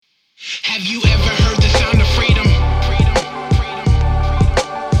Have you ever heard the sound of freedom?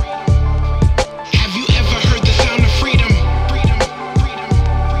 Have you ever heard the sound of freedom?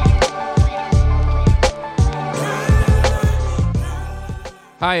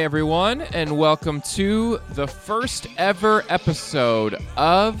 Hi, everyone, and welcome to the first ever episode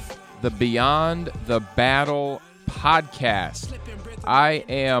of the Beyond the Battle podcast. I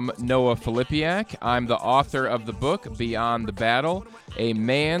am Noah Filipiak. I'm the author of the book Beyond the Battle, a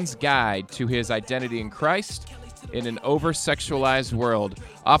man's guide to his identity in Christ in an over-sexualized world.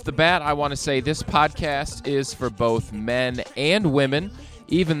 Off the bat, I want to say this podcast is for both men and women,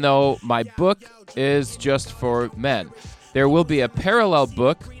 even though my book is just for men. There will be a parallel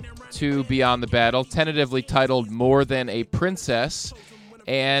book to Beyond the Battle, tentatively titled More Than a Princess,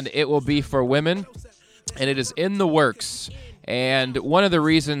 and it will be for women, and it is in the works. And one of the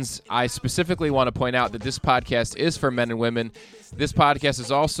reasons I specifically want to point out that this podcast is for men and women, this podcast is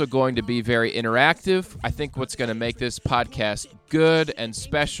also going to be very interactive. I think what's going to make this podcast good and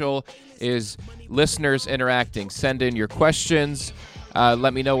special is listeners interacting. Send in your questions.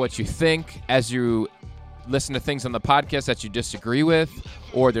 Let me know what you think as you listen to things on the podcast that you disagree with,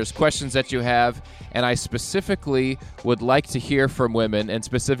 or there's questions that you have. And I specifically would like to hear from women, and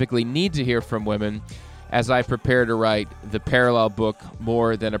specifically need to hear from women, as I prepare to write the parallel book,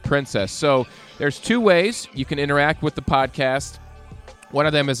 More Than a Princess. So there's two ways you can interact with the podcast. One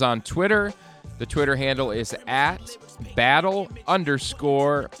of them is on Twitter. The Twitter handle is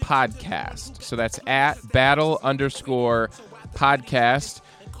 @battle_podcast. So that's @battle_podcast.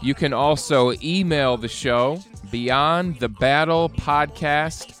 You can also email the show,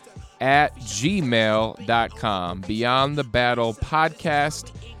 beyondthebattlepodcast@gmail.com.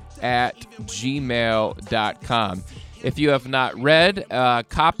 beyondthebattlepodcast@gmail.com. If you have not read a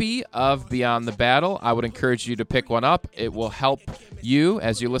copy of Beyond the Battle, I would encourage you to pick one up. It will help you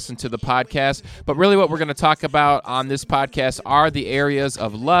as you listen to the podcast. But really what we're going to talk about on this podcast are the areas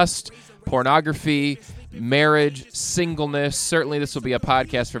of lust, pornography, marriage, singleness. Certainly this will be a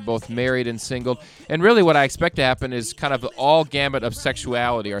podcast for both married and single. And really what I expect to happen is kind of all gamut of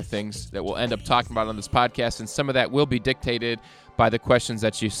sexuality are things that we'll end up talking about on this podcast, and some of that will be dictated by the questions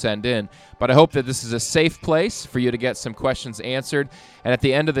that you send in. But I hope that this is a safe place for you to get some questions answered. And at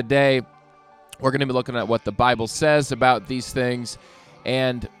the end of the day, we're going to be looking at what the Bible says about these things,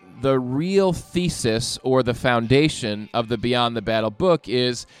 and the real thesis or the foundation of the Beyond the Battle book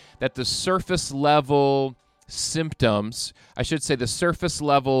is that the surface level symptoms, I should say the surface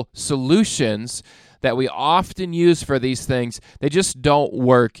level solutions that we often use for these things, they just don't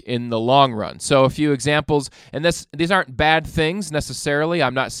work in the long run. So a few examples, and these aren't bad things necessarily.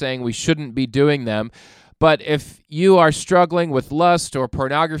 I'm not saying we shouldn't be doing them. But if you are struggling with lust or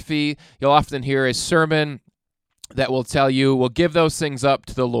pornography, you'll often hear a sermon that will tell you, well, give those things up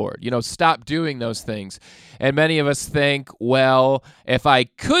to the Lord. Stop doing those things. And many of us think, well, if I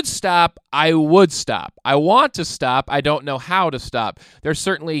could stop, I would stop. I want to stop. I don't know how to stop. There's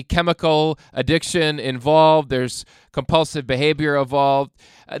certainly chemical addiction involved. There's compulsive behavior involved.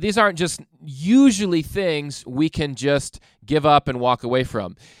 These aren't just usually things we can just give up and walk away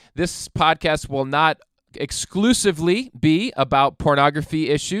from. This podcast will not exclusively be about pornography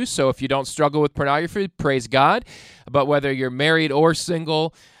issues. So if you don't struggle with pornography, praise God. But whether you're married or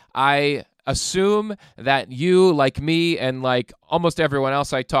single, I assume that you, like me and like almost everyone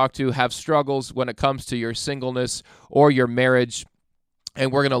else I talk to, have struggles when it comes to your singleness or your marriage.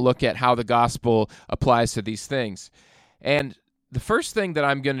 And we're going to look at how the gospel applies to these things. And the first thing that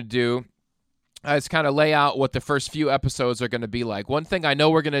I'm going to do is kind of lay out what the first few episodes are going to be like. One thing I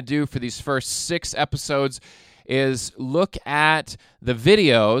know we're going to do for these first 6 episodes is look at the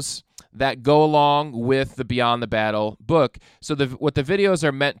videos that go along with the Beyond the Battle book. So what the videos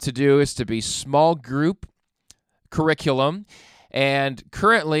are meant to do is to be small group curriculum. And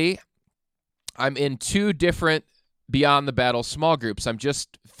currently, I'm in 2 different Beyond the Battle small groups. I'm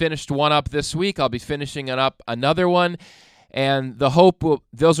just finished one up this week. I'll be finishing up another one. And the hope,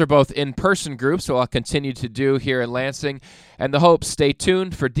 those are both in-person groups, so I'll continue to do here in Lansing. And the hope, stay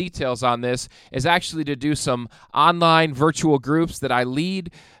tuned for details on this, is actually to do some online virtual groups that I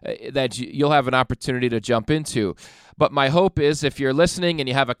lead that you'll have an opportunity to jump into. But my hope is if you're listening and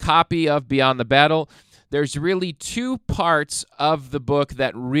you have a copy of Beyond the Battle, there's really 2 parts of the book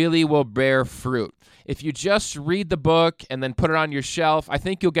that really will bear fruit. If you just read the book and then put it on your shelf, I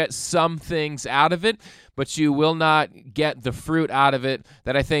think you'll get some things out of it. but you will not get the fruit out of it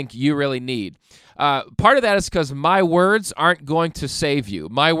that I think you really need. Part of that is because my words aren't going to save you.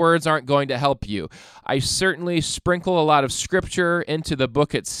 My words aren't going to help you. I certainly sprinkle a lot of scripture into the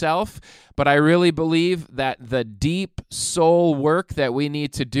book itself, but I really believe that the deep soul work that we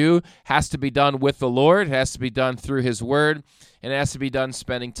need to do has to be done with the Lord. It has to be done through His Word, and it has to be done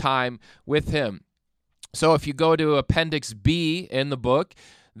spending time with Him. So if you go to Appendix B in the book,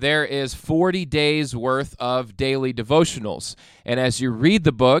 there is 40 days worth of daily devotionals. And as you read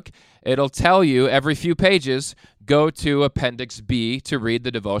the book, it'll tell you every few pages, go to Appendix B to read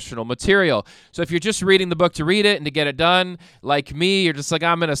the devotional material. So if you're just reading the book to read it and to get it done, like me, you're just like,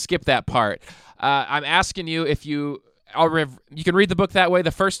 I'm going to skip that part. I'm asking you if you can read the book that way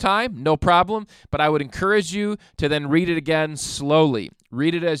the first time, no problem, but I would encourage you to then read it again slowly.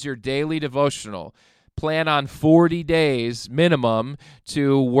 Read it as your daily devotional. Plan on 40 days minimum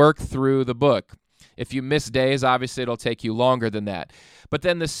to work through the book. If you miss days, obviously it'll take you longer than that. But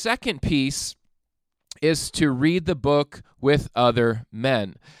then the second piece is to read the book with other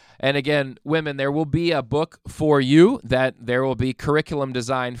men. And again, women, there will be a book for you, that there will be curriculum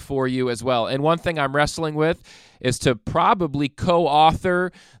designed for you as well. And one thing I'm wrestling with is to probably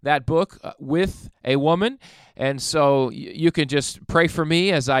co-author that book with a woman. And so you can just pray for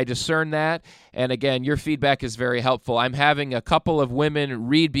me as I discern that. And again, your feedback is very helpful. I'm having a couple of women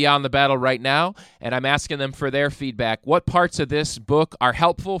read Beyond the Battle right now, and I'm asking them for their feedback. What parts of this book are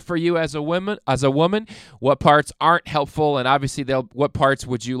helpful for you as a woman? What parts aren't helpful? And obviously, what parts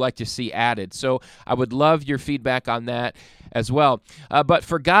would you like to see added? So I would love your feedback on that as well. But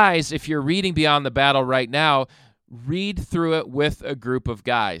for guys, if you're reading Beyond the Battle right now, read through it with a group of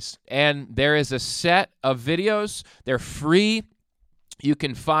guys. And there is a set of videos. They're free. You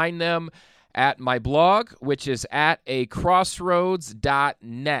can find them at my blog, which is at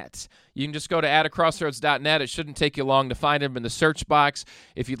acrossroads.net. You can just go to atacrossroads.net. It shouldn't take you long to find them in the search box.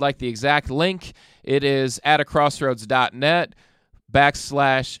 If you'd like the exact link, it is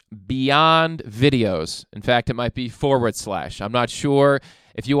atacrossroads.net/beyond videos. In fact, it might be /. I'm not sure.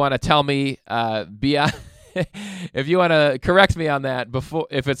 If you want to tell me beyond... if you want to correct me on that,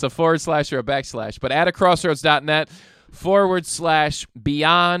 if it's a / or a /, but atacrossroads.net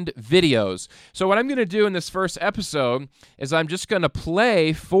 /beyond videos. So what I'm going to do in this first episode is I'm just going to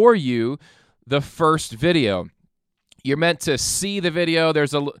play for you the first video. You're meant to see the video.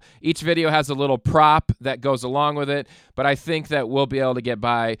 Each video has a little prop that goes along with it, but I think that we'll be able to get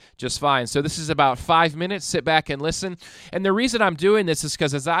by just fine. So this is about 5 minutes. Sit back and listen. And the reason I'm doing this is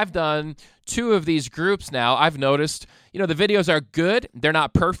because as I've done 2 of these groups now, I've noticed, the videos are good. They're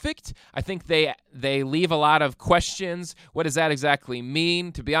not perfect. I think they leave a lot of questions. What does that exactly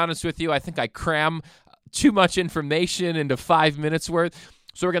mean? To be honest with you, I think I cram too much information into 5 minutes worth.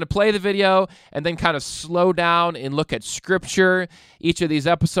 So we're going to play the video and then kind of slow down and look at Scripture. Each of these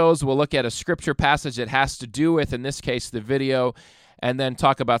episodes will look at a Scripture passage that has to do with, in this case, the video, and then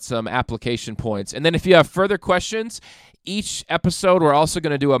talk about some application points. And then if you have further questions, each episode we're also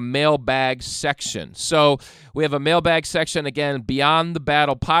going to do a mailbag section. So we have a mailbag section, again, Beyond the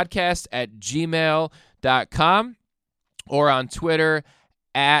Battle Podcast at gmail.com or on Twitter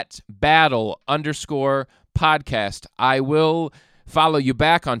at battle_podcast. I will follow you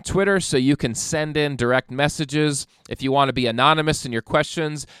back on Twitter so you can send in direct messages if you want to be anonymous in your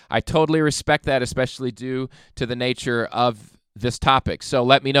questions. I totally respect that, especially due to the nature of this topic. So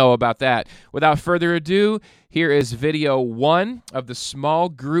let me know about that. Without further ado, here is video 1 of the small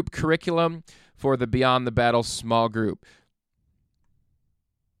group curriculum for the Beyond the Battle small group.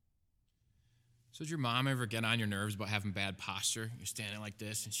 So did your mom ever get on your nerves about having bad posture? You're standing like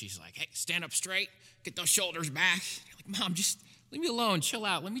this, and she's like, hey, stand up straight, get those shoulders back. You're like, Mom, just leave me alone, chill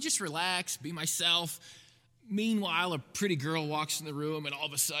out. Let me just relax, be myself. Meanwhile, a pretty girl walks in the room, and all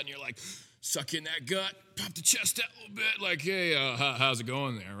of a sudden you're like, suck in that gut, pop the chest out a little bit, like, hey, how's it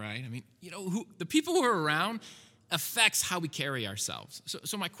going there, right? I mean, the people who are around affects how we carry ourselves.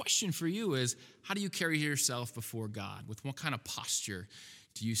 So my question for you is, how do you carry yourself before God? With what kind of posture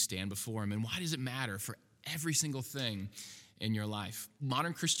do you stand before Him? And why does it matter for every single thing in your life?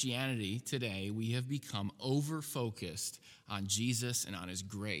 Modern Christianity today, we have become over-focused on Jesus and on His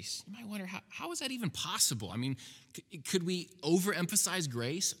grace. You might wonder, how is that even possible? I mean, could we overemphasize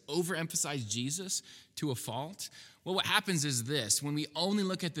grace, overemphasize Jesus to a fault? Well, what happens is this. When we only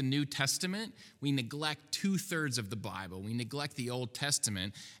look at the New Testament, we neglect 2/3 of the Bible. We neglect the Old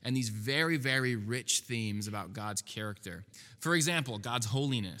Testament and these very, very rich themes about God's character. For example, God's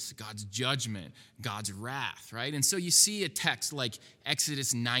holiness, God's judgment, God's wrath, right? And so you see a text like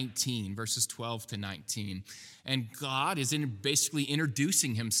Exodus 19, verses 12 to 19. And God is basically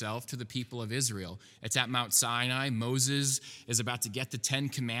introducing himself to the people of Israel. It's at Mount Sinai. Moses is about to get the 10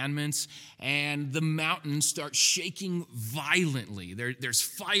 Commandments, and the mountain starts shaking violently. There's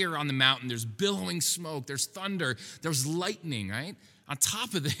fire on the mountain. There's billowing smoke. There's thunder. There's lightning, right? On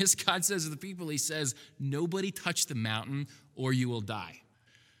top of this, God says to the people, he says, nobody touch the mountain or you will die.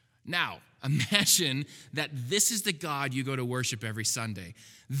 Now, imagine that this is the God you go to worship every Sunday.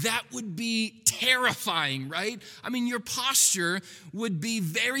 That would be terrifying, right? I mean, your posture would be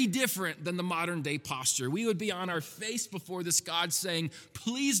very different than the modern day posture. We would be on our face before this God saying,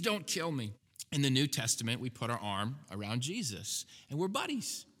 please don't kill me. In the New Testament, we put our arm around Jesus, and we're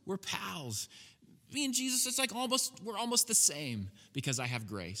buddies. We're pals. Me and Jesus, it's like we're almost the same because I have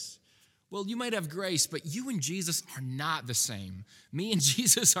grace. Well, you might have grace, but you and Jesus are not the same. Me and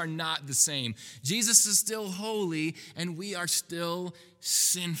Jesus are not the same. Jesus is still holy, and we are still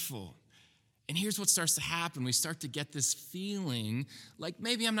sinful. And here's what starts to happen. We start to get this feeling like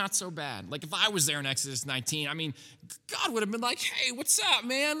maybe I'm not so bad. Like if I was there in Exodus 19, I mean, God would have been like, hey, what's up,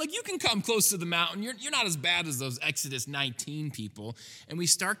 man? Like you can come close to the mountain. You're not as bad as those Exodus 19 people. And we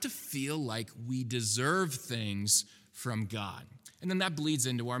start to feel like we deserve things from God. And then that bleeds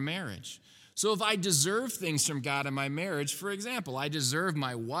into our marriage. So if I deserve things from God in my marriage, for example, I deserve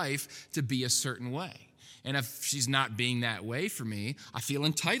my wife to be a certain way. And if she's not being that way for me, I feel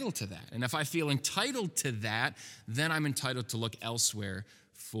entitled to that. And if I feel entitled to that, then I'm entitled to look elsewhere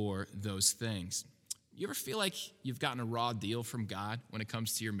for those things. You ever feel like you've gotten a raw deal from God when it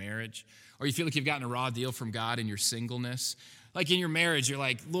comes to your marriage? Or you feel like you've gotten a raw deal from God in your singleness? Like in your marriage, you're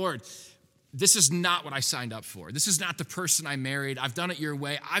like, Lord, this is not what I signed up for. This is not the person I married. I've done it your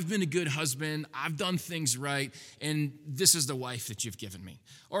way. I've been a good husband. I've done things right. And this is the wife that you've given me.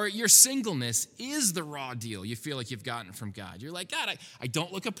 Or your singleness is the raw deal you feel like you've gotten from God. You're like, God, I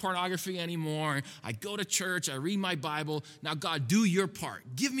don't look at pornography anymore. I go to church. I read my Bible. Now, God, do your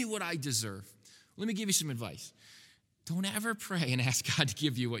part. Give me what I deserve. Let me give you some advice. Don't ever pray and ask God to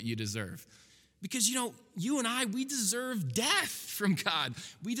give you what you deserve. Because, you and I, we deserve death from God.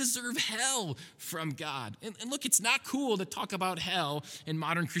 We deserve hell from God. And look, it's not cool to talk about hell in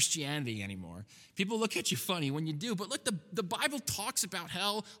modern Christianity anymore. People look at you funny when you do. But look, the Bible talks about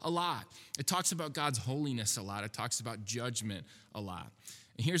hell a lot. It talks about God's holiness a lot. It talks about judgment a lot.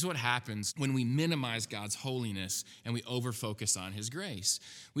 And here's what happens when we minimize God's holiness and we overfocus on his grace.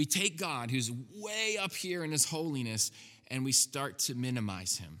 We take God, who's way up here in his holiness, and we start to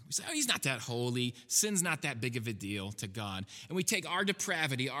minimize him. We say, oh, he's not that holy. Sin's not that big of a deal to God. And we take our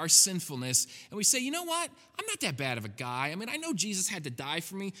depravity, our sinfulness, and we say, you know what? I'm not that bad of a guy. I mean, I know Jesus had to die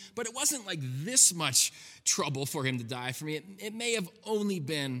for me, but it wasn't like this much trouble for him to die for me. It may have only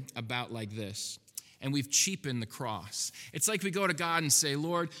been about like this. And we've cheapened the cross. It's like we go to God and say,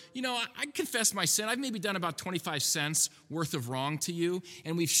 Lord, I confess my sin. I've maybe done about 25 cents worth of wrong to you.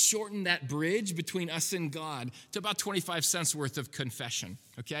 And we've shortened that bridge between us and God to about 25 cents worth of confession,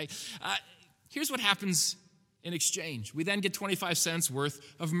 okay? Here's what happens in exchange. We then get 25 cents worth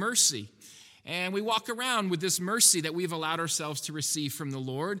of mercy. And we walk around with this mercy that we've allowed ourselves to receive from the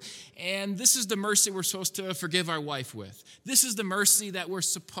Lord. And this is the mercy we're supposed to forgive our wife with. This is the mercy that we're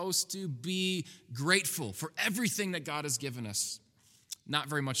supposed to be grateful for everything that God has given us. Not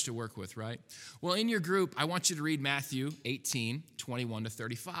very much to work with, right? Well, in your group, I want you to read Matthew 18, 21 to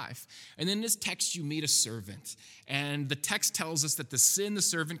 35. And in this text, you meet a servant. And the text tells us that the sin the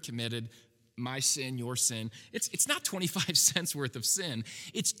servant committed, my sin, your sin, it's not 25 cents worth of sin.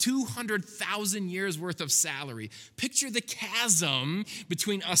 It's 200,000 years worth of salary. Picture the chasm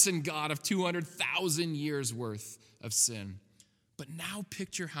between us and God of 200,000 years worth of sin. But now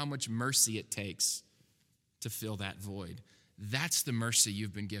picture how much mercy it takes to fill that void. That's the mercy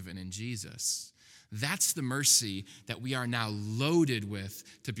you've been given in Jesus. That's the mercy that we are now loaded with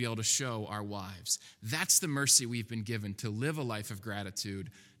to be able to show our wives. That's the mercy we've been given to live a life of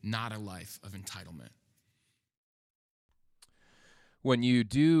gratitude, not a life of entitlement. When you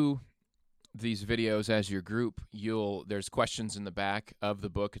do these videos as your group, there's questions in the back of the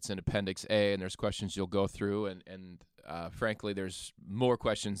book. It's in Appendix A, and there's questions you'll go through, and frankly, there's more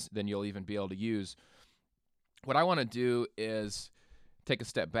questions than you'll even be able to use. What I want to do is take a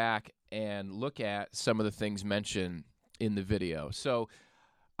step back and look at some of the things mentioned in the video. So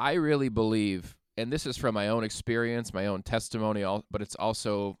I really believe, and this is from my own experience, my own testimony, but it's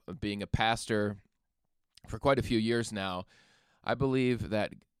also being a pastor for quite a few years now, I believe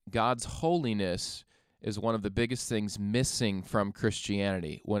that God's holiness is one of the biggest things missing from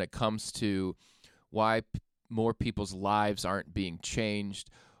Christianity when it comes to why more people's lives aren't being changed,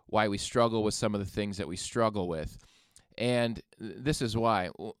 why we struggle with some of the things that we struggle with. And this is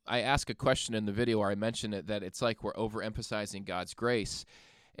why. I ask a question in the video where I mention it, that it's like we're overemphasizing God's grace.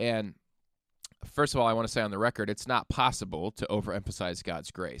 And first of all, I want to say on the record, it's not possible to overemphasize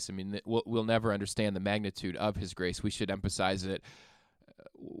God's grace. I mean, we'll never understand the magnitude of his grace. We should emphasize it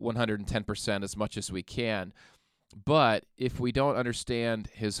 110% as much as we can. But if we don't understand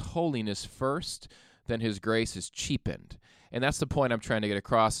his holiness first, then his grace is cheapened. And that's the point I'm trying to get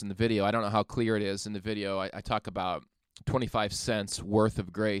across in the video. I don't know how clear it is in the video. I talk about 25 cents worth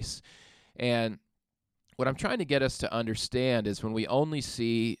of grace. And what I'm trying to get us to understand is when we only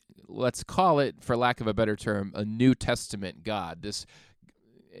see, let's call it, for lack of a better term, a New Testament God.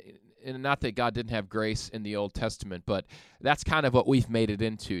 And not that God didn't have grace in the Old Testament, but that's kind of what we've made it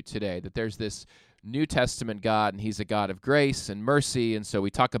into today, that there's this New Testament God, and he's a God of grace and mercy, and so we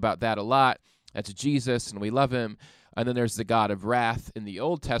talk about that a lot. That's Jesus, and we love him. And then there's the God of wrath in the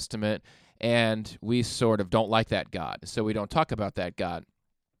Old Testament, and we sort of don't like that God, so we don't talk about that God.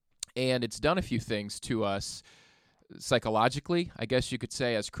 And it's done a few things to us psychologically, I guess you could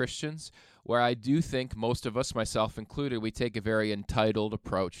say, as Christians, where I do think most of us, myself included, we take a very entitled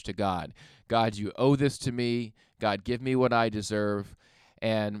approach to God. God, you owe this to me. God, give me what I deserve.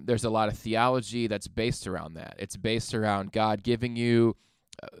 And there's a lot of theology that's based around that. It's based around God giving you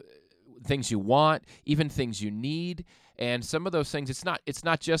things you want, even things you need. And some of those things, it's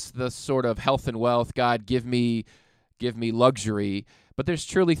not just the sort of health and wealth, God, give me luxury, but there's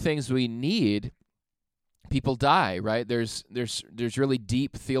truly things we need. People die, right? There's really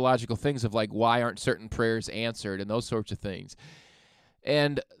deep theological things of like, why aren't certain prayers answered, and those sorts of things.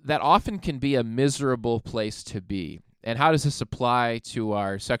 And that often can be a miserable place to be. And how does this apply to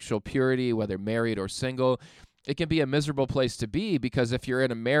our sexual purity, whether married or single? It can be a miserable place to be, because if you're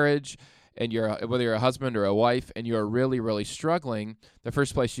in a marriage and whether you're a husband or a wife and you're really, really struggling, the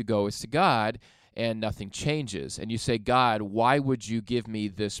first place you go is to God, and nothing changes. And you say, God, why would you give me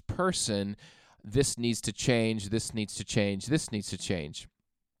this person? This needs to change, this needs to change, this needs to change.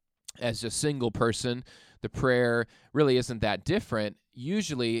 As a single person, the prayer really isn't that different.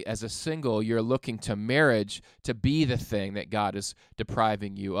 Usually, as a single, you're looking to marriage to be the thing that God is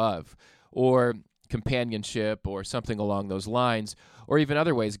depriving you of, or companionship, or something along those lines, or even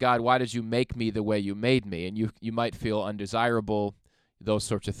other ways. God, why did you make me the way you made me? And you might feel undesirable, those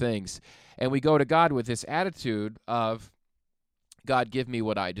sorts of things. And we go to God with this attitude of, God, give me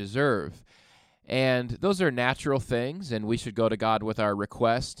what I deserve. And those are natural things, and we should go to God with our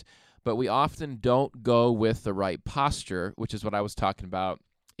request, but we often don't go with the right posture, which is what I was talking about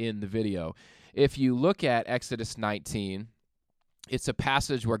in the video. If you look at Exodus 19, it's a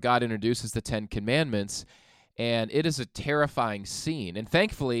passage where God introduces the Ten Commandments, and it is a terrifying scene. And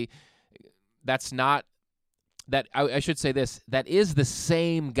thankfully, that's not that. I should say this, that is the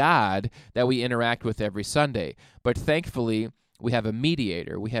same God that we interact with every Sunday. But thankfully, we have a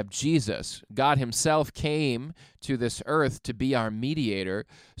mediator. We have Jesus. God himself came to this earth to be our mediator,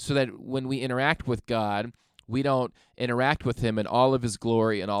 so that when we interact with God, we don't interact with him in all of his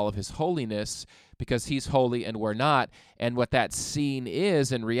glory and all of his holiness, because he's holy and we're not. And what that scene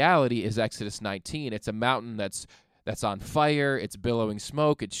is in reality is Exodus 19. It's a mountain that's on fire. It's billowing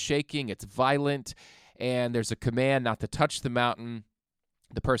smoke. It's shaking. It's violent. And there's a command not to touch the mountain.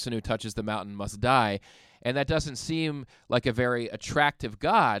 The person who touches the mountain must die. And that doesn't seem like a very attractive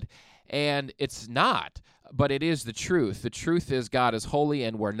God, and it's not, but it is the truth. The truth is God is holy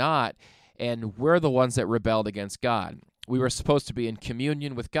and we're not, and we're the ones that rebelled against God. We were supposed to be in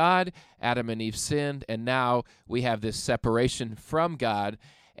communion with God. Adam and Eve sinned, and now we have this separation from God,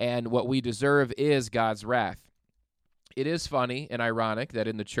 and what we deserve is God's wrath. It is funny and ironic that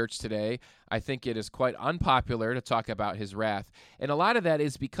in the church today, I think it is quite unpopular to talk about his wrath. And a lot of that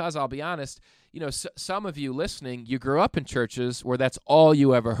is because, I'll be honest, some of you listening, you grew up in churches where that's all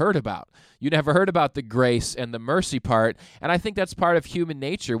you ever heard about. You never heard about the grace and the mercy part, and I think that's part of human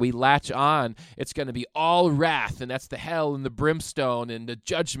nature. We latch on. It's going to be all wrath, and that's the hell and the brimstone and the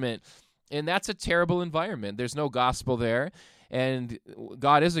judgment, and that's a terrible environment. There's no gospel there, and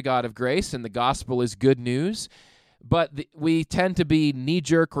God is a God of grace, and the gospel is good news. But we tend to be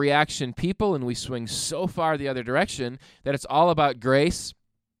knee-jerk reaction people, and we swing so far the other direction that it's all about grace,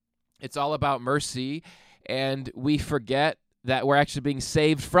 it's all about mercy, and we forget that we're actually being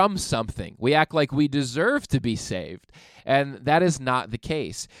saved from something. We act like we deserve to be saved, and that is not the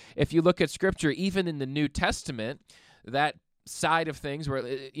case. If you look at Scripture, even in the New Testament, that side of things where,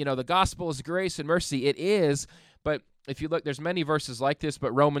 the gospel is grace and mercy, it is, but if you look, there's many verses like this,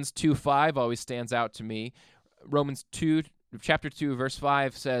 but Romans 2:5 always stands out to me. Romans 2, chapter 2, verse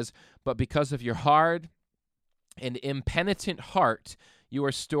 5 says, "But because of your hard and impenitent heart, you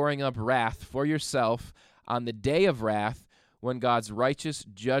are storing up wrath for yourself on the day of wrath when God's righteous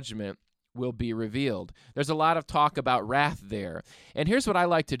judgment will be revealed. There's a lot of talk about wrath there. And here's what I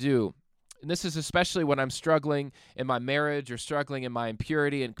like to do. And this is especially when I'm struggling in my marriage or struggling in my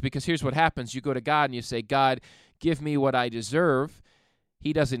impurity. And because here's what happens. You go to God and you say, God, give me what I deserve.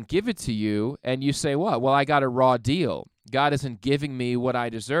 He doesn't give it to you. And you say, what? Well, I got a raw deal. God isn't giving me what I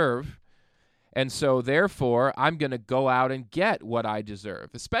deserve. And so, therefore, I'm going to go out and get what I deserve,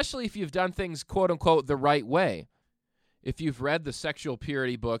 especially if you've done things, quote unquote, the right way. If you've read the sexual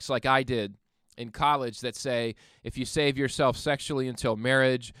purity books like I did in college that say, if you save yourself sexually until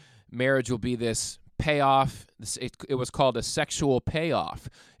marriage will be this payoff. It was called a sexual payoff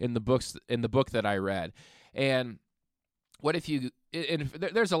in the book that I read. And what if you, and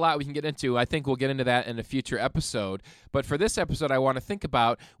there's a lot we can get into. I think we'll get into that in a future episode. But for this episode, I want to think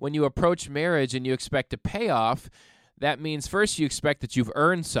about when you approach marriage and you expect a payoff, that means first you expect that you've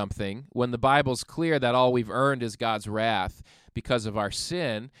earned something when the Bible's clear that all we've earned is God's wrath because of our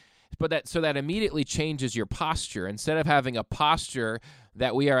sin. But that immediately changes your posture. Instead of having a posture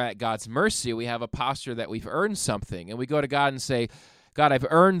that we are at God's mercy, we have a posture that we've earned something. And we go to God and say, God, I've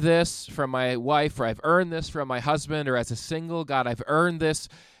earned this from my wife, or I've earned this from my husband, or as a single, God, I've earned this.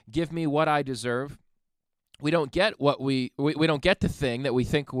 Give me what I deserve. We don't get what we don't get the thing that we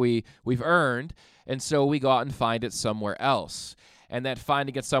think we've earned, and so we go out and find it somewhere else. And that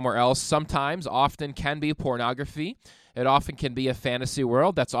finding it somewhere else often can be pornography. It often can be a fantasy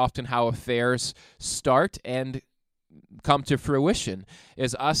world. That's often how affairs start and come to fruition,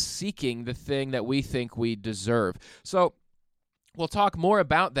 is us seeking the thing that we think we deserve. So we'll talk more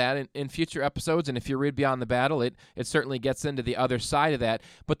about that in future episodes, and if you read Beyond the Battle, it certainly gets into the other side of that.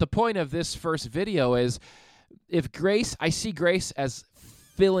 But the point of this first video is, I see grace as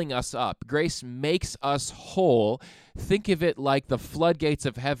filling us up. Grace makes us whole. Think of it like the floodgates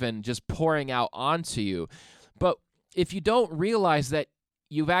of heaven just pouring out onto you. But if you don't realize that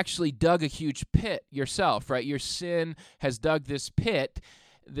you've actually dug a huge pit yourself, right? Your sin has dug this pit.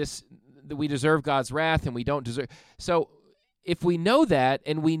 We deserve God's wrath, and we don't deserve. So if we know that,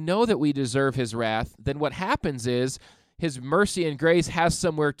 and we know that we deserve his wrath, then what happens is his mercy and grace has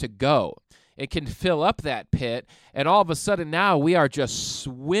somewhere to go. It can fill up that pit, and all of a sudden now we are just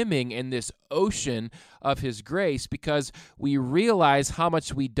swimming in this ocean of his grace because we realize how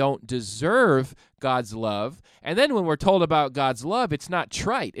much we don't deserve God's love. And then when we're told about God's love, it's not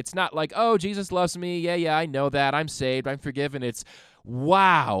trite. It's not like, oh, Jesus loves me. Yeah, I know that. I'm saved. I'm forgiven. It's,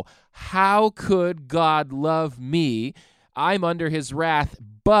 wow, how could God love me? I'm under his wrath,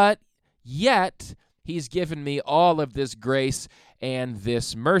 but yet he's given me all of this grace and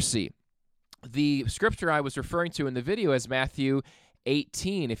this mercy. The scripture I was referring to in the video is Matthew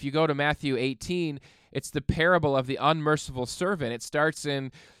 18. If you go to Matthew 18, it's the parable of the unmerciful servant. It starts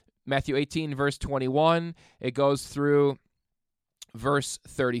in Matthew 18, verse 21. It goes through verse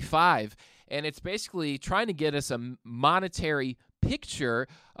 35. And it's basically trying to get us a monetary picture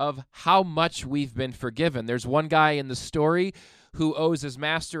of how much we've been forgiven. There's one guy in the story who owes his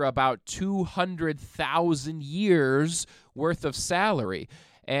master about 200,000 years worth of salary.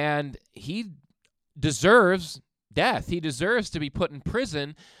 And he deserves death. He deserves to be put in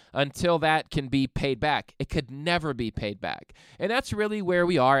prison until that can be paid back. It could never be paid back. And that's really where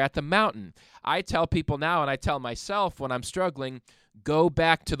we are at the mountain. I tell people now, and I tell myself when I'm struggling, go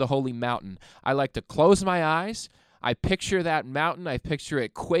back to the holy mountain. I like to close my eyes. I picture that mountain. I picture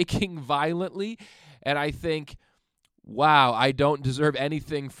it quaking violently. And I think, wow, I don't deserve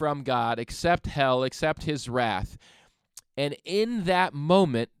anything from God except hell, except his wrath. And in that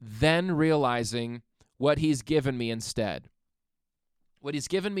moment, then realizing what he's given me instead. What he's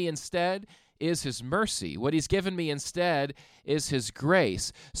given me instead is his mercy. What he's given me instead is his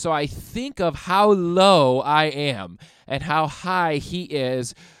grace. So I think of how low I am and how high he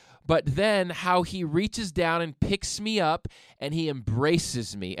is, but then how he reaches down and picks me up and he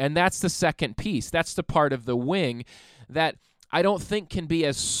embraces me. And that's the second piece. That's the part of the wing that I don't think can be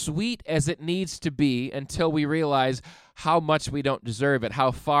as sweet as it needs to be until we realize how much we don't deserve it,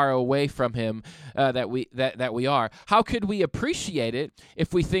 how far away from him that we are. How could we appreciate it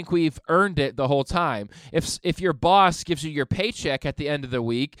if we think we've earned it the whole time? If your boss gives you your paycheck at the end of the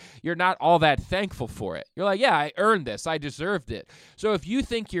week, you're not all that thankful for it. You're like, yeah, I earned this. I deserved it. So if you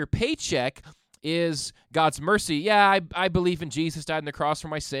think your paycheck is God's mercy, yeah, I believe in Jesus, died on the cross for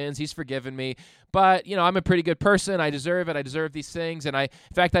my sins. He's forgiven me. But, I'm a pretty good person. I deserve it. I deserve these things. And in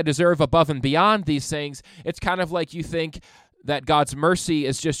fact, I deserve above and beyond these things. It's kind of like you think that God's mercy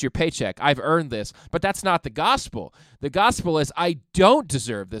is just your paycheck. I've earned this. But that's not the gospel. The gospel is I don't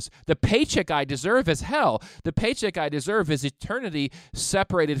deserve this. The paycheck I deserve is hell. The paycheck I deserve is eternity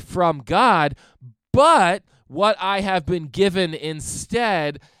separated from God. But what I have been given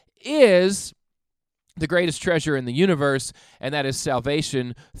instead is the greatest treasure in the universe, and that is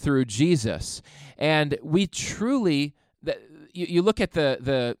salvation through Jesus. And we truly, you look at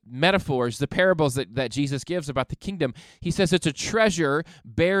the metaphors, the parables that Jesus gives about the kingdom. He says it's a treasure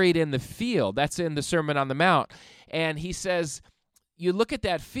buried in the field. That's in the Sermon on the Mount. And he says, you look at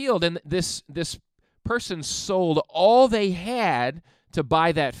that field, and this person sold all they had to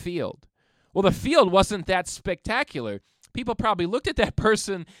buy that field. Well, the field wasn't that spectacular. People probably looked at that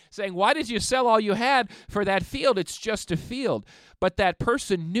person saying, why did you sell all you had for that field? It's just a field. But that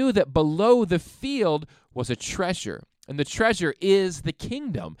person knew that below the field was a treasure. And the treasure is the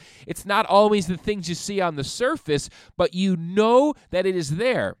kingdom. It's not always the things you see on the surface, but you know that it is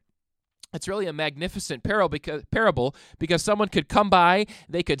there. It's really a magnificent parable because someone could come by,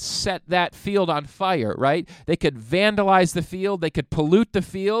 they could set that field on fire, right? They could vandalize the field, they could pollute the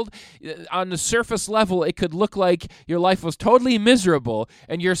field. On the surface level, it could look like your life was totally miserable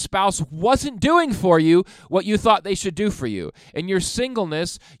and your spouse wasn't doing for you what you thought they should do for you. In your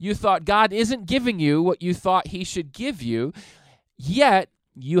singleness, you thought God isn't giving you what you thought he should give you, yet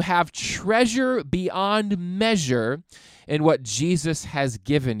you have treasure beyond measure in what Jesus has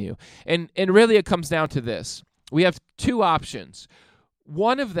given you. And really it comes down to this. We have two options.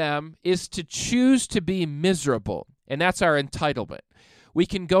 One of them is to choose to be miserable, and that's our entitlement. We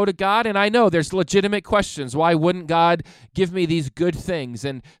can go to God, and I know there's legitimate questions. Why wouldn't God give me these good things?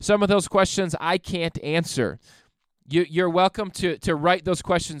 And some of those questions I can't answer. You're welcome to write those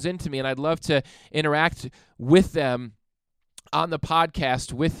questions into me, and I'd love to interact with them on the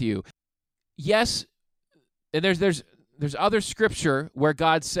podcast with you. Yes, and there's other scripture where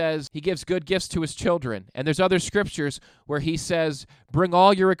God says he gives good gifts to his children. And there's other scriptures where he says, bring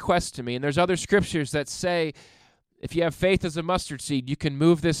all your requests to me. And there's other scriptures that say, if you have faith as a mustard seed, you can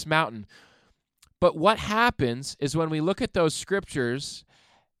move this mountain. But what happens is when we look at those scriptures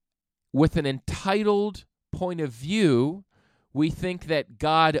with an entitled point of view, we think that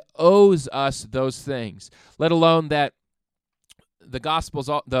God owes us those things, let alone that the Gospels,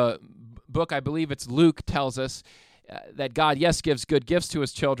 the book, I believe it's Luke, tells us that God, yes, gives good gifts to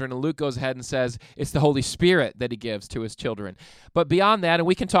his children, and Luke goes ahead and says it's the Holy Spirit that he gives to his children. But beyond that, and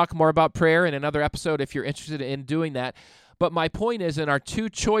we can talk more about prayer in another episode if you're interested in doing that, but my point is in our two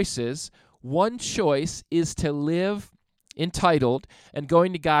choices, one choice is to live entitled and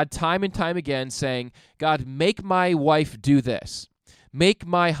going to God time and time again saying, God, make my wife do this. Make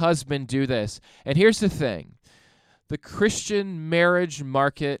my husband do this. And here's the thing. The Christian marriage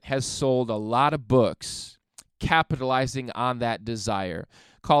market has sold a lot of books capitalizing on that desire.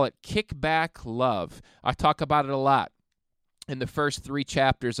 Call it kickback love. I talk about it a lot in the first 3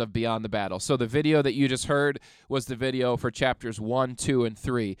 chapters of Beyond the Battle. So the video that you just heard was the video for chapters 1, 2, and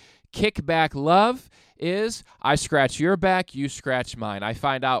 3. Kickback love is I scratch your back, you scratch mine. I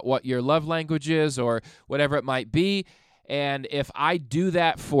find out what your love language is or whatever it might be, and if I do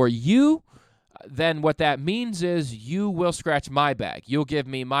that for you, then what that means is you will scratch my back. You'll give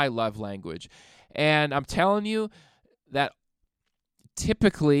me my love language. And I'm telling you that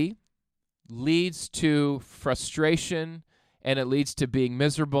typically leads to frustration, and it leads to being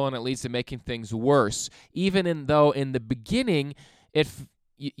miserable, and it leads to making things worse, even though in the beginning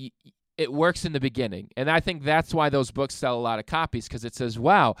it works in the beginning. And I think that's why those books sell a lot of copies, because it says,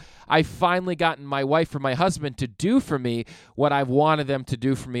 wow, I've finally gotten my wife or my husband to do for me what I've wanted them to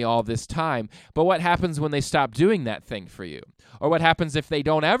do for me all this time. But what happens when they stop doing that thing for you? Or what happens if they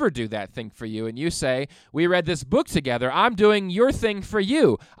don't ever do that thing for you and you say, we read this book together, I'm doing your thing for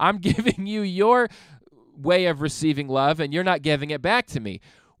you. I'm giving you your way of receiving love and you're not giving it back to me.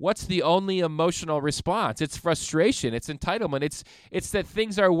 What's the only emotional response? It's frustration. It's entitlement. It's that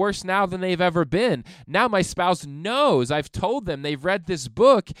things are worse now than they've ever been. Now my spouse knows. I've told them they've read this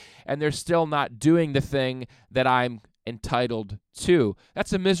book, and they're still not doing the thing that I'm entitled to.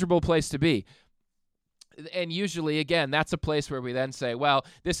 That's a miserable place to be. And usually, again, that's a place where we then say, well,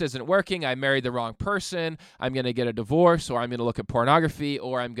 this isn't working. I married the wrong person. I'm going to get a divorce, or I'm going to look at pornography,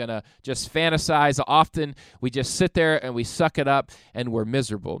 or I'm going to just fantasize. Often we just sit there and we suck it up and we're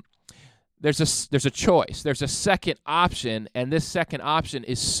miserable. There's a choice. There's a second option, and this second option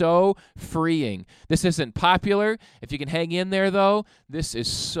is so freeing. This isn't popular. If you can hang in there, though, this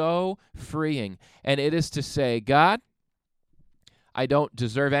is so freeing. And it is to say, God, I don't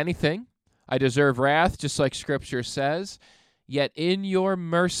deserve anything. I deserve wrath, just like Scripture says, yet in your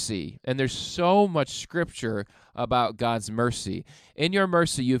mercy, and there's so much Scripture about God's mercy, in your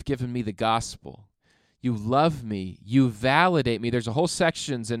mercy you've given me the gospel. You love me. You validate me. There's a whole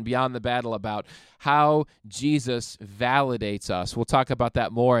sections in Beyond the Battle about how Jesus validates us. We'll talk about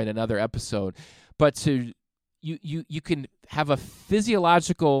that more in another episode. but you can have a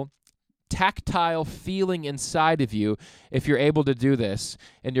physiological, tactile feeling inside of you if you're able to do this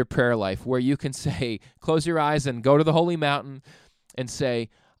in your prayer life, where you can say, close your eyes and go to the holy mountain and say,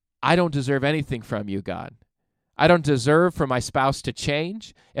 I don't deserve anything from you, God. I don't deserve for my spouse to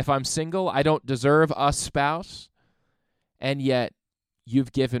change. If I'm single, I don't deserve a spouse. And yet,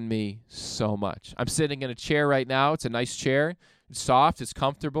 you've given me so much. I'm sitting in a chair right now. It's a nice chair. It's soft. It's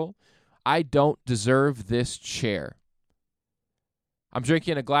comfortable. I don't deserve this chair. I'm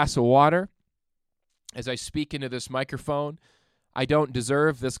drinking a glass of water as I speak into this microphone. I don't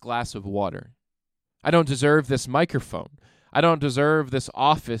deserve this glass of water. I don't deserve this microphone. I don't deserve this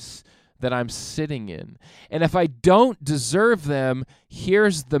office that I'm sitting in. And if I don't deserve them,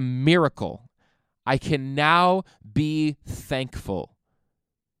 here's the miracle. I can now be thankful.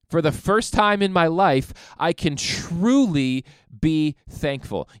 For the first time in my life, I can truly be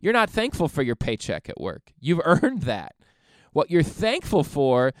thankful. You're not thankful for your paycheck at work. You've earned that. What you're thankful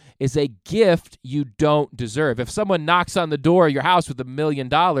for is a gift you don't deserve. If someone knocks on the door of your house with $1 million,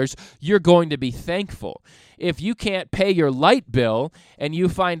 you're going to be thankful. If you can't pay your light bill and you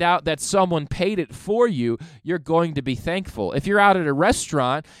find out that someone paid it for you, you're going to be thankful. If you're out at a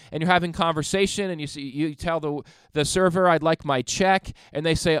restaurant and you're having conversation and you tell the server, I'd like my check, and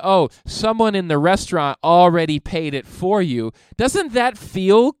they say, oh, someone in the restaurant already paid it for you, doesn't that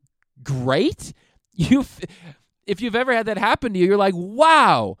feel great? If you've ever had that happen to you, you're like,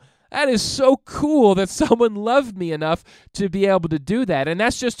 wow, that is so cool that someone loved me enough to be able to do that. And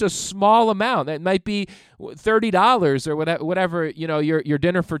that's just a small amount. That might be $30 or whatever your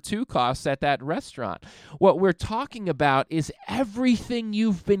dinner for two costs at that restaurant. What we're talking about is everything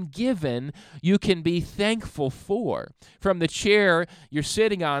you've been given, you can be thankful for. From the chair you're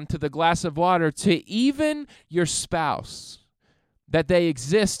sitting on to the glass of water to even your spouse, that they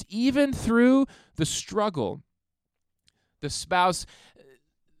exist even through the struggle. The spouse,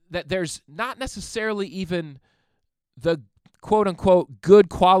 that there's not necessarily even the quote-unquote good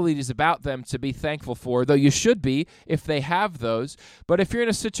qualities about them to be thankful for, though you should be if they have those. But if you're in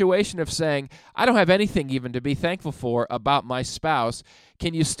a situation of saying, I don't have anything even to be thankful for about my spouse,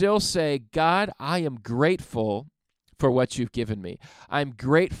 can you still say, God, I am grateful for what you've given me. I'm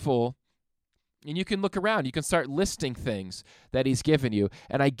grateful. And you can look around. You can start listing things that he's given you.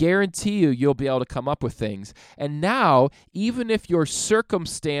 And I guarantee you'll be able to come up with things. And now, even if your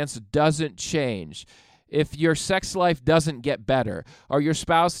circumstance doesn't change, if your sex life doesn't get better, or your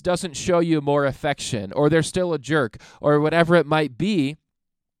spouse doesn't show you more affection, or they're still a jerk, or whatever it might be,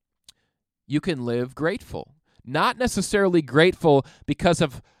 you can live grateful. Not necessarily grateful because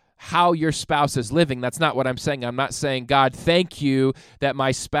of how your spouse is living. That's not what I'm saying. I'm not saying, God, thank you that my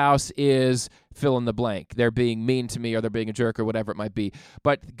spouse is fill in the blank. They're being mean to me or they're being a jerk or whatever it might be.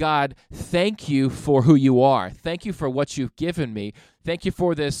 But God, thank you for who you are. Thank you for what you've given me. Thank you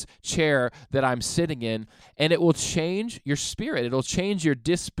for this chair that I'm sitting in. And it will change your spirit. It'll change your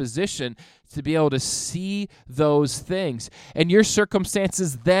disposition to be able to see those things. And your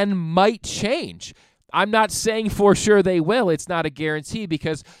circumstances then might change. I'm not saying for sure they will. It's not a guarantee,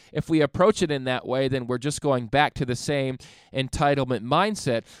 because if we approach it in that way, then we're just going back to the same entitlement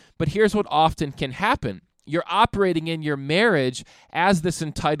mindset. But here's what often can happen. You're operating in your marriage as this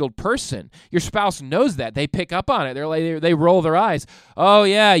entitled person. Your spouse knows that. They pick up on it. They roll their eyes. Oh,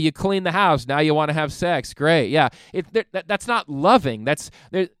 yeah, you clean the house. Now you want to have sex. Great. Yeah. That's not loving.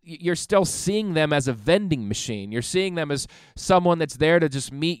 You're still seeing them as a vending machine. You're seeing them as someone that's there to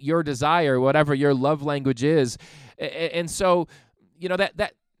just meet your desire, whatever your love language is. And so,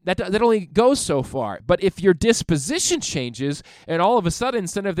 that only goes so far. But if your disposition changes and all of a sudden,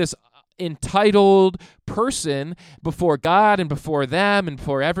 instead of this entitled person before God and before them and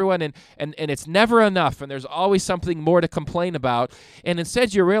before everyone, and it's never enough, and there's always something more to complain about, and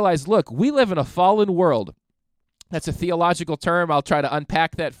instead you realize, look, we live in a fallen world. That's a theological term. I'll try to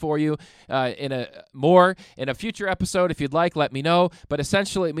unpack that for you in a future episode. If you'd like, let me know. But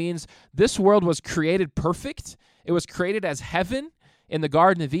essentially it means this world was created perfect. It was created as heaven in the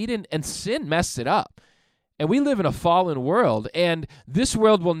Garden of Eden, and sin messed it up. And we live in a fallen world, and this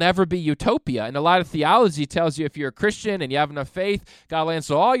world will never be utopia. And a lot of theology tells you if you're a Christian and you have enough faith, God will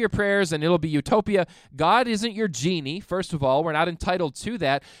answer all your prayers and it'll be utopia. God isn't your genie, first of all. We're not entitled to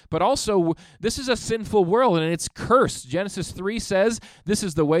that. But also, this is a sinful world, and it's cursed. Genesis 3 says this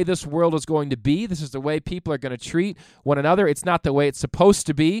is the way this world is going to be. This is the way people are going to treat one another. It's not the way it's supposed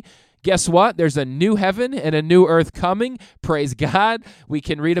to be. Guess what? There's a new heaven and a new earth coming. Praise God. We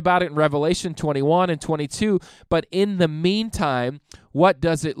can read about it in Revelation 21 and 22. But in the meantime, what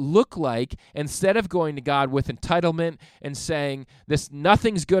does it look like instead of going to God with entitlement and saying,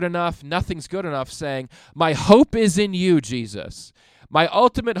 nothing's good enough, saying, my hope is in you, Jesus. My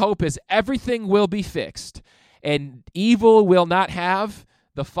ultimate hope is everything will be fixed and evil will not have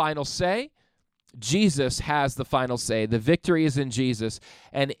the final say. Jesus has the final say. The victory is in Jesus.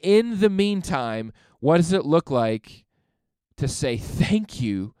 And in the meantime, what does it look like to say, thank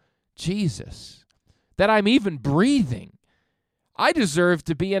you, Jesus, that I'm even breathing? I deserve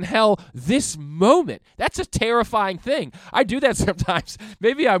to be in hell this moment. That's a terrifying thing. I do that sometimes.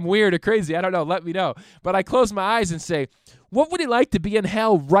 Maybe I'm weird or crazy. I don't know. Let me know. But I close my eyes and say, what would it like to be in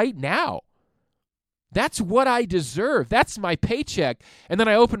hell right now? That's what I deserve. That's my paycheck. And then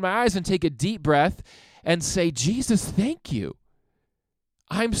I open my eyes and take a deep breath and say, Jesus, thank you.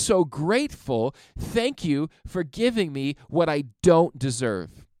 I'm so grateful. Thank you for giving me what I don't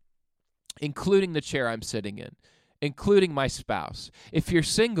deserve, including the chair I'm sitting in, including my spouse. If you're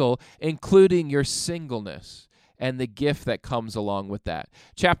single, including your singleness and the gift that comes along with that.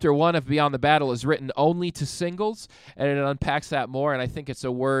 Chapter 1 of Beyond the Battle is written only to singles, and it unpacks that more, and I think it's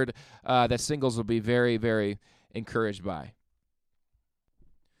a word that singles will be very, very encouraged by.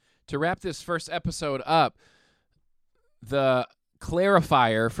 To wrap this first episode up, the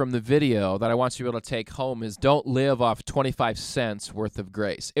clarifier from the video that I want you to be able to take home is don't live off 25 cents worth of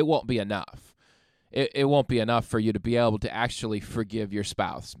grace. It won't be enough. It won't be enough for you to be able to actually forgive your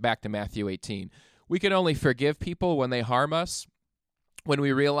spouse. Back to Matthew 18. We can only forgive people when they harm us, when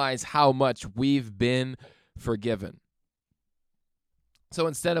we realize how much we've been forgiven. So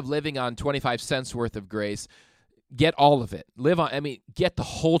instead of living on 25 cents worth of grace, get all of it. Get the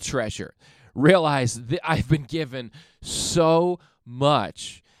whole treasure. Realize that I've been given so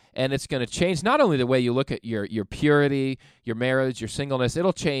much. And it's going to change not only the way you look at your purity, your marriage, your singleness,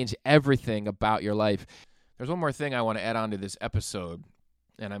 it'll change everything about your life. There's one more thing I want to add on to this episode,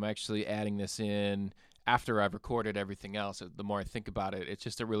 and I'm actually adding this in after I've recorded everything else. The more I think about it, it's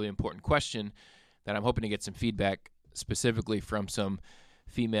just a really important question that I'm hoping to get some feedback specifically from some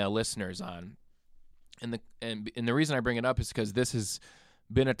female listeners on. And the reason I bring it up is because this has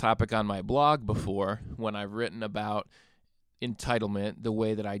been a topic on my blog before when I've written about entitlement the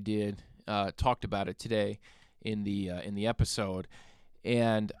way that I did, talked about it today in the episode,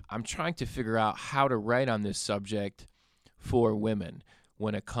 and I'm trying to figure out how to write on this subject for women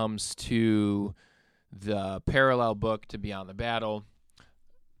when it comes to the parallel book to Beyond the Battle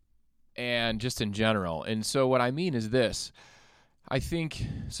and just in general. And so what I mean is this. I think,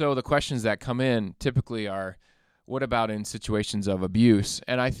 so the questions that come in typically are, what about in situations of abuse?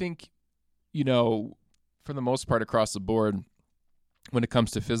 And I think, for the most part across the board, when it comes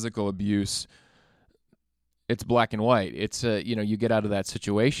to physical abuse, it's black and white. It's, you get out of that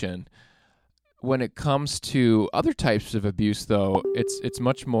situation. When it comes to other types of abuse, though, it's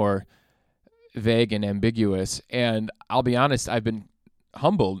much more vague and ambiguous. And I'll be honest, I've been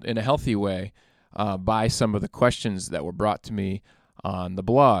humbled in a healthy way by some of the questions that were brought to me on the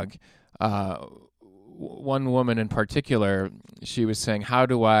blog. One woman in particular, she was saying, how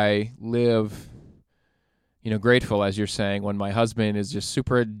do I live grateful, as you're saying, when my husband is just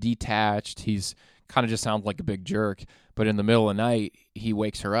super detached? He's kind of just sounds like a big jerk, but in the middle of the night, he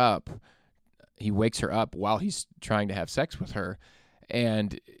wakes her up. He wakes her up while he's trying to have sex with her.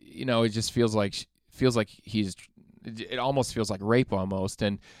 And, it just feels like it almost feels like rape almost.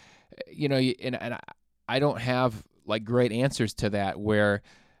 And, and I don't have like great answers to that, where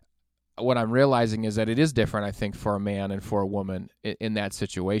what I'm realizing is that it is different, I think, for a man and for a woman in that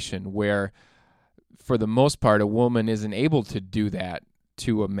situation, where for the most part, a woman isn't able to do that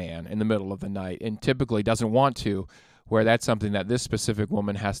to a man in the middle of the night and typically doesn't want to, where that's something that this specific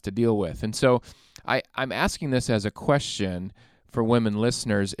woman has to deal with. And so I'm asking this as a question for women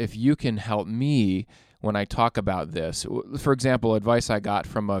listeners, if you can help me when I talk about this. For example, advice I got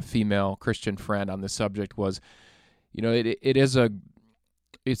from a female Christian friend on this subject was, it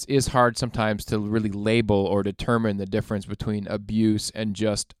is hard sometimes to really label or determine the difference between abuse and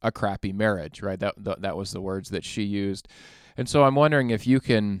just a crappy marriage, right? That was the words that she used. And so I'm wondering if you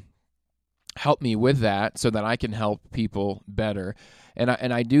can help me with that so that I can help people better. And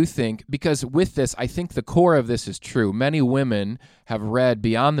I do think, because with this, I think the core of this is true. Many women have read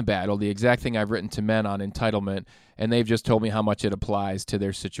Beyond the Battle, the exact thing I've written to men on entitlement, and they've just told me how much it applies to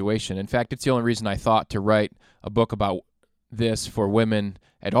their situation. In fact, it's the only reason I thought to write a book about this for women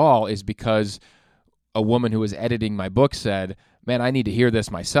at all, is because a woman who was editing my book said, man, I need to hear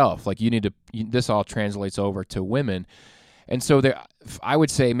this myself. Like, this all translates over to women. And so I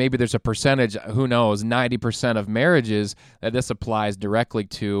would say maybe there's a percentage, who knows, 90% of marriages that this applies directly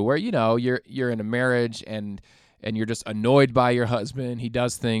to, where, you're in a marriage and you're just annoyed by your husband. He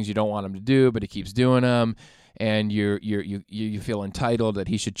does things you don't want him to do, but he keeps doing them. And you feel entitled that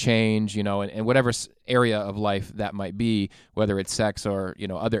he should change, and whatever area of life that might be, whether it's sex or,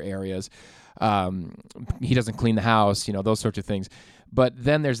 other areas. He doesn't clean the house, those sorts of things. But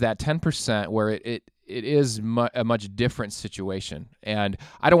then there's that 10% where it is a much different situation. And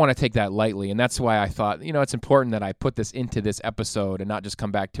I don't want to take that lightly. And that's why I thought, it's important that I put this into this episode and not just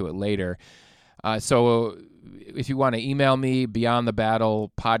come back to it later. So if you want to email me,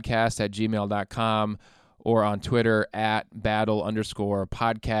 beyondthebattlepodcast@gmail.com, or on Twitter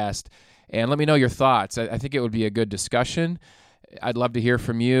 @battle_podcast, and let me know your thoughts. I think it would be a good discussion. I'd love to hear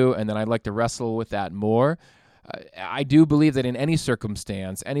from you, and then I'd like to wrestle with that more. I do believe that in any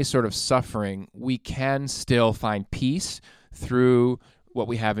circumstance, any sort of suffering, we can still find peace through what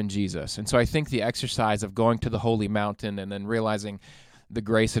we have in Jesus. And so I think the exercise of going to the holy mountain and then realizing the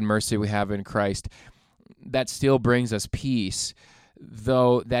grace and mercy we have in Christ, that still brings us peace,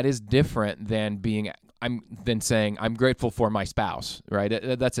 though that is different than saying I'm grateful for my spouse,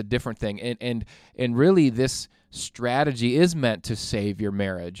 right? That's a different thing. And really this strategy is meant to save your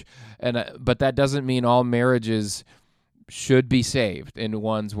marriage. But that doesn't mean all marriages should be saved in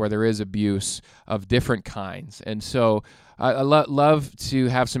ones where there is abuse of different kinds. And so I love to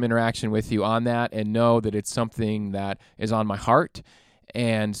have some interaction with you on that and know that it's something that is on my heart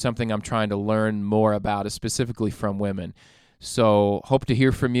and something I'm trying to learn more about, specifically from women. So hope to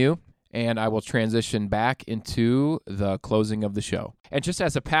hear from you. And I will transition back into the closing of the show. And just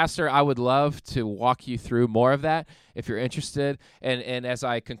as a pastor, I would love to walk you through more of that if you're interested. And as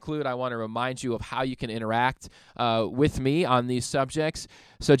I conclude, I want to remind you of how you can interact with me on these subjects.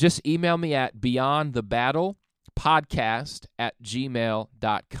 So just email me at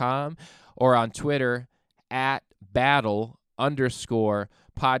beyondthebattlepodcast@gmail.com or on Twitter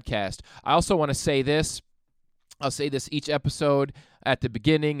 @battle_podcast. I also want to say this. I'll say this each episode, at the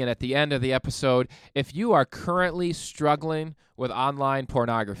beginning and at the end of the episode. If you are currently struggling with online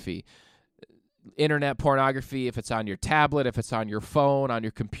pornography, internet pornography, if it's on your tablet, if it's on your phone, on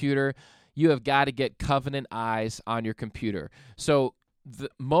your computer, you have got to get Covenant Eyes on your computer. So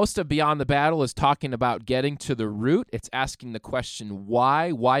most of Beyond the Battle is talking about getting to the root. It's asking the question,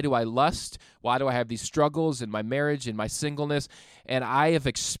 why? Why do I lust? Why do I have these struggles in my marriage, in my singleness? And I have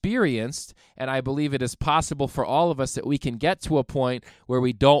experienced, and I believe it is possible for all of us, that we can get to a point where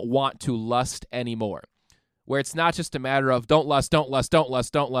we don't want to lust anymore, where it's not just a matter of don't lust, don't lust, don't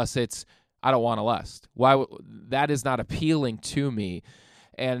lust, don't lust. It's I don't want to lust. Why? That is not appealing to me,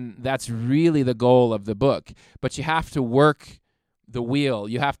 and that's really the goal of the book. But you have to work the wheel.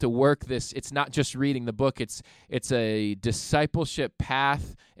 You have to work this. It's not just reading the book. It's a discipleship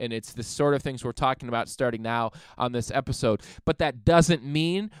path, and it's the sort of things we're talking about starting now on this episode. But that doesn't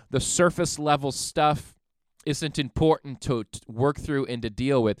mean the surface level stuff isn't important to work through and to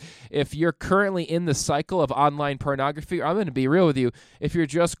deal with. If you're currently in the cycle of online pornography, I'm going to be real with you, if you're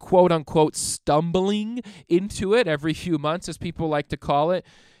just quote-unquote stumbling into it every few months, as people like to call it,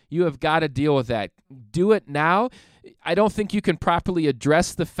 you have got to deal with that. Do it now. I don't think you can properly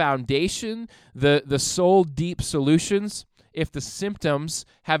address the foundation, the soul deep solutions, if the symptoms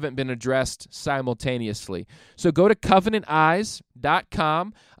haven't been addressed simultaneously. So go to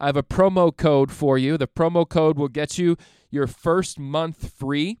covenanteyes.com. I have a promo code for you. The promo code will get you your first month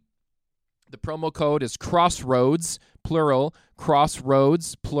free. The promo code is Crossroads, plural,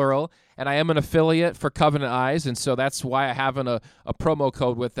 Crossroads, plural. And I am an affiliate for Covenant Eyes, and so that's why I have a promo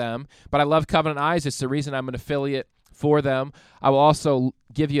code with them. But I love Covenant Eyes. It's the reason I'm an affiliate for them. I will also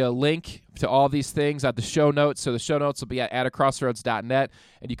give you a link to all these things at the show notes. So the show notes will be at attacrossroads.net,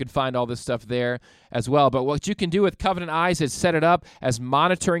 and you can find all this stuff there as well. But what you can do with Covenant Eyes is set it up as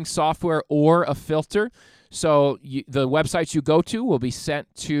monitoring software or a filter. So the websites you go to will be sent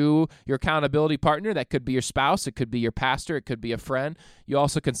to your accountability partner. That could be your spouse. It could be your pastor. It could be a friend. You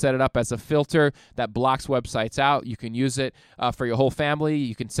also can set it up as a filter that blocks websites out. You can use it for your whole family.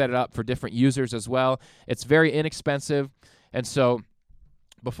 You can set it up for different users as well. It's very inexpensive. And so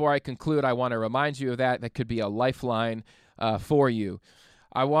before I conclude, I want to remind you of that. That could be a lifeline for you.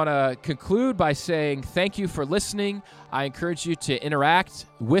 I want to conclude by saying thank you for listening. I encourage you to interact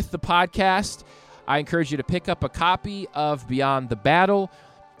with the podcast. I encourage you to pick up a copy of Beyond the Battle.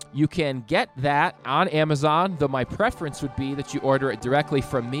 You can get that on Amazon, though my preference would be that you order it directly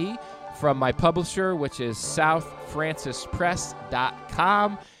from me, from my publisher, which is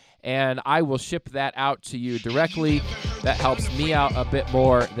southfrancispress.com, and I will ship that out to you directly. That helps me out a bit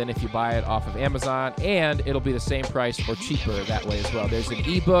more than if you buy it off of Amazon, and it'll be the same price or cheaper that way as well. There's an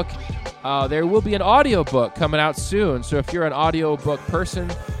ebook. There will be an audiobook coming out soon, so if you're an audiobook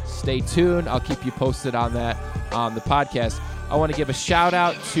person, stay tuned. I'll keep you posted on that on the podcast. I want to give a shout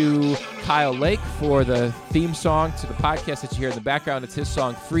out to Kyle Lake for the theme song to the podcast that you hear in the background. It's his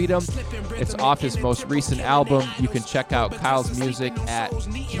song Freedom. It's off his most recent album. You can check out Kyle's music at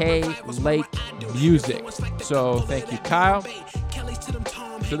K Lake Music. So thank you, Kyle.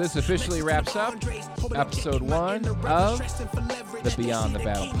 So this officially wraps up episode 1 of the Beyond the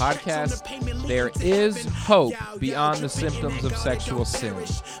Battle podcast. There is hope beyond the symptoms of sexual sin.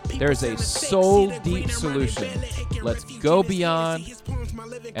 There's a soul-deep solution. Let's go beyond,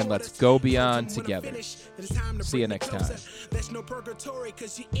 and let's go beyond together. See you next time. There's no purgatory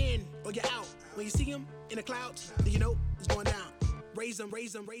because you're in or you're out. When you see him in the clouds, then you know it's going down. Raise them.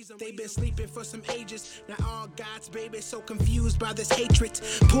 They've been sleeping for some ages. Now all God's babies so confused by this hatred.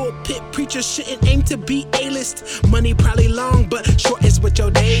 Pulpit preachers shouldn't aim to be A-list. Money probably long, but short is what your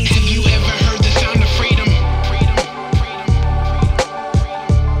days. Have you ever heard the sound of freedom?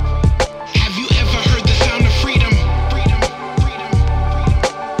 Have you ever heard the sound of freedom?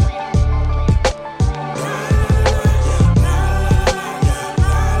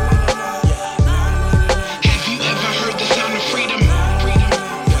 Have you ever heard the sound of freedom?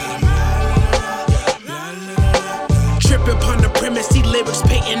 Tripping upon the premise, see lyrics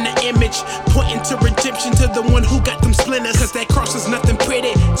painting the image, pointing to redemption to the one who got them splinters. Cause that cross is nothing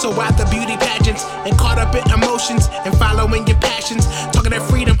pretty, so why the beauty pageants? And caught up in emotions and following your passions. Talking that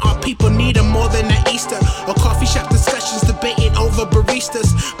freedom, all people need them more than that Easter. Or coffee shop discussions, debating over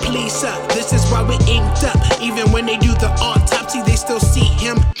baristas. Please, sir, this is why we inked up. Even when they do the autopsy, they still see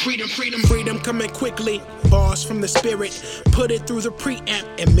him. Freedom coming quickly. Bars from the spirit, put it through the preamp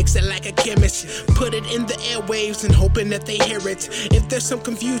and mix it like a chemist. Put it in the airwaves and hoping that they hear it. If there's some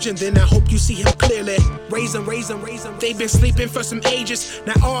confusion, then I hope you see him clearly. Raise them. They've been sleeping for some ages.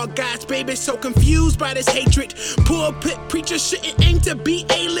 Now all God's babies so confused by this hatred. Pulpit preachers shouldn't aim to be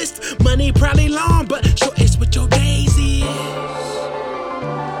A-list. Money probably long, but short is what your days is.